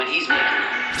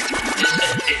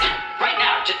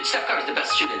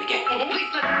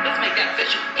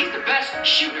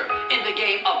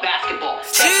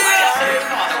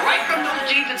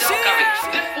Curry.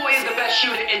 This boy is the best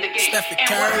shooter in the game. And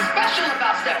what's special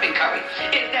about Stephen Curry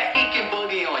is that he can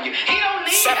boogie on you. He don't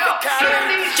need help. He don't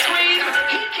need screens.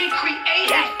 He can create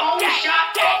his own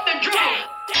shot off the dribble.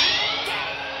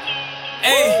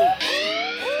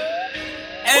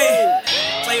 Hey,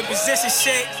 play a position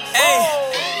shit. Hey,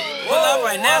 pull up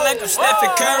right now like I'm Stephen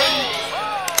Curry.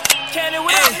 Can it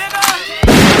win, nigga?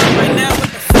 Right now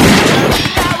with the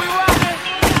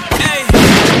Hey,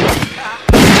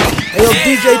 yo,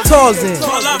 DJ Tarzan.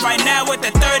 Pull up right now with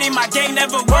the 30. My gang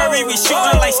never worry. We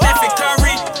shooting like Stephen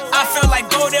Curry. I feel like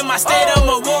gold in my state. I'm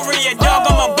a warrior, dog.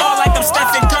 I'm a ball like I'm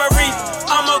Stephen Curry.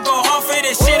 I'ma go hard for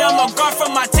this shit. I'm a guard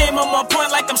for my team. I'm a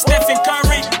point like I'm Stephen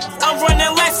Curry. I'm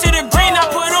running left to the green. I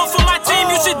put on for my team.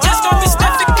 You should just call me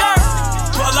Stephen Curry.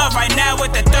 Pull up right now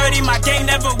with the 30. My gang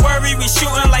never worry. We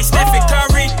shooting like Stephen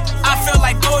Curry. I feel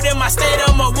like gold in my state.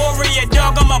 I'm a warrior,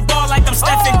 dog. I'm a ball like I'm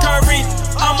Stephen Curry.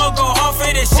 I'ma go hard for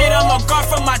this shit. I'm a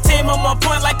guard for my team. I'm a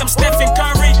point like I'm Stephen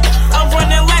Curry. I'm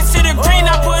running left to the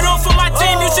green. I put on for my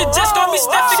team. You should just call me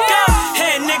Stephen Curry.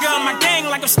 Hey nigga, on my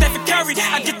gang like I'm Stephen Curry.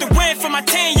 I get the win for my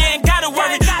team. Yeah, ain't gotta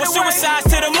worry. With suicides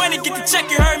to the money, get the check.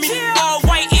 You heard me. All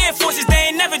white Air Forces, they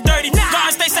ain't never dirty.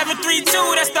 Gunz stay 732.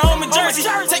 That's the home of Jersey.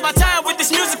 Take my time with this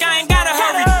music. I ain't gotta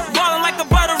hurry. Ballin' like a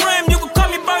butter rim. You can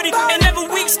call me Birdie. Ain't never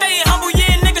weak. Staying humble.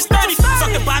 Yeah, niggas 30. Fuck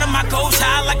the bottom. My goals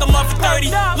high like I'm up for 30.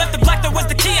 Left the block. That was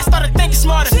the key. I started thinking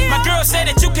smarter. My girl said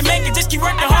that you can make it. Just keep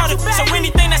working harder. So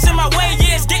anything that's in my way,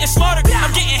 yeah, it's getting slaughtered.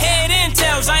 I'm getting head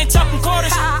intels. I ain't talking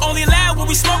quarters. Only loud when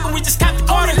we smoking. We just cop the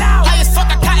quarter. High as fuck.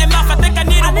 I cotton mouth. I think I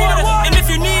need a water. And if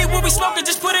you need what we smoking,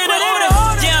 just put it in order.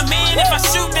 Yeah, man. If I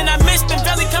shoot, then I miss. Then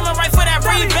Belly coming right for that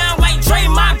rebound like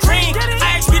Draymond Green.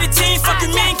 I asked me the team. Fuck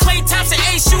you, man. Clay Thompson,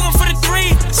 A shooting for the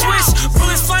 3. Swish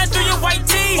bullets flying through your white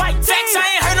tee. Facts. I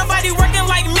ain't heard nobody working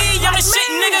like me. I'm a shit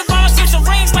nigga. Ball see some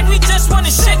rings like we just won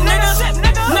a shit nigga.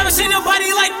 Never seen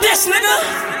nobody like this nigga.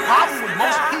 The problem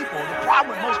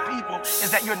with most people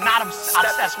is that you're not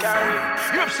obsessed with money.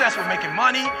 You're obsessed with making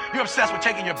money. You're obsessed with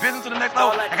taking your business to the next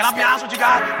level. And can I be honest with you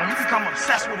guys? When you become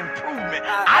obsessed with improvement,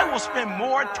 I will spend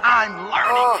more time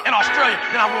learning in Australia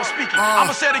than I will speaking.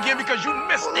 I'm going to say it again because you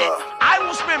missed it. I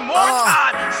will spend more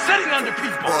time sitting under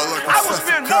people. I will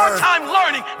spend more time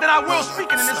learning than I will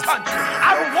speaking in this country.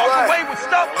 I will walk away with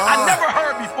stuff I never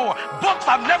heard before, books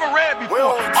I've never read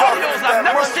before, audios I've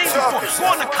never seen before,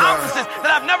 going to conferences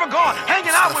that I've never gone,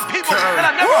 hanging out with people that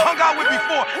I've never hung out with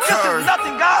before. This is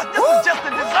nothing, guys. This is just a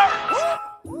dessert.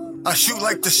 I shoot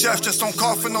like the chef, just don't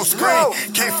call for no screen.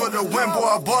 Came for the win, boy,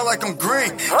 I ball like I'm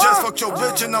green. Just fucked your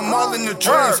bitch and I'm all in the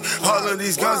dreams. All of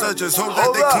these guns, I just hope that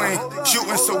they clean.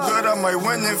 Shooting so good, I might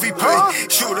win MVP.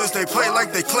 Shooters, they play like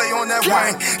they play on that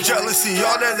wing. Jealousy,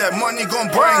 all that money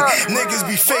gon' bring. Niggas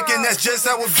be faking, that's just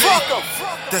how it be.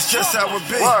 That's just how it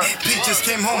be. Pete just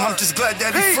came home, I'm just glad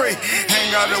that he free. Hang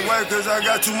out at work cause I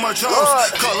got too much hoes.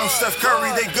 Call him Steph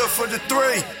Curry, they good for the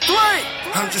 3.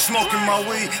 I'm just smoking my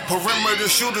weed. Perimeter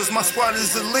shooters, my squad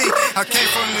is elite. I came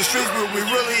from the streets, but we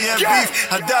really have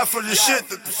beef. I die for the shit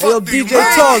that the fuck be DJ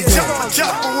Tarzan.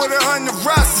 Chopper with 100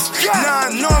 rosters. Now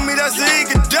I know me, that's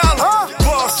 $1 dollar.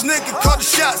 Boss nigga, call the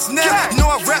shots now. You know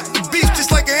I rap the beef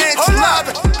just like an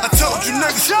enchilada. I told you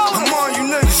niggas, I'm on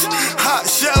you niggas. Hot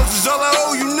shells is all I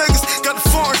owe you niggas. Got a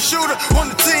foreign shooter on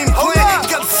the team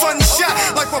playing. Got a funny shot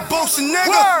like my boss a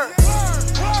nigga.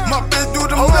 My bitch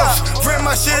do the most. Ran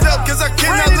my shit up cause I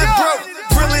cannot live broke.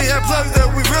 Really have plugs that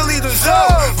we really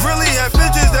deserve. Really have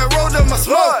bitches that rolled up my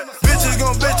smoke. Bitches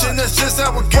gon' bitch and that's just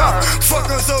how it go. Fuck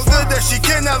her so good that she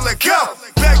cannot let go.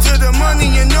 Back to the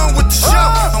money, you know what the show.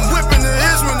 I'm whipping the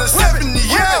his when I step in the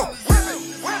yo.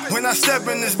 When I step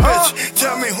in this bitch,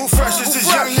 tell me who fresh as this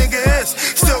young nigga is.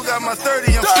 Still got my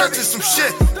 30, I'm stretching some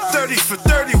shit. 30 for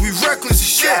 30, we reckless as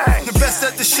shit. The best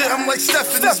at the shit, I'm like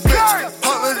Steph in this bitch.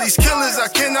 All of these killers,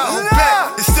 I cannot hold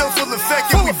back. It's still full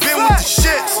effect and we been with the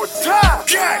shit.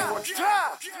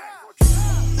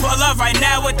 Pull up right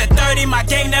now with the 30. My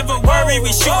gang never worry.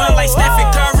 We shooting like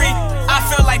Stephen Curry. I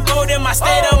feel like gold in my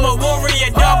state. I'm a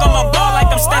warrior, dog. I'm a ball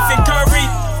like I'm Stephen Curry.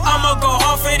 I'ma go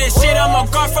hard for this shit. I'm a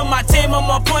guard for my team. I'm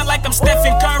a point like I'm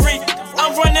Stephen Curry.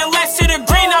 I'm running left to the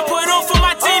green. I put on for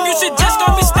my team. You should just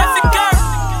call me Stephen Curry.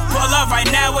 Pull up right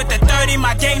now with the 30.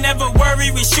 My gang never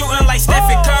worry. We shooting like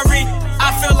Stephen Curry.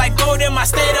 I feel like gold in my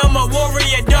state. I'm a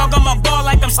warrior, dog. I'm a ball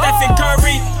like I'm Stephen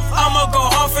Curry. I'ma go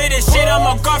hard for this shit. I'm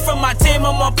a guard for my team.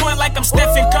 I'm a point like I'm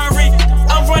Stephen Curry.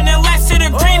 I'm running left to the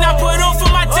green. I put on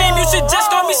for my team. You should just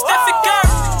call me Stephen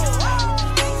Curry.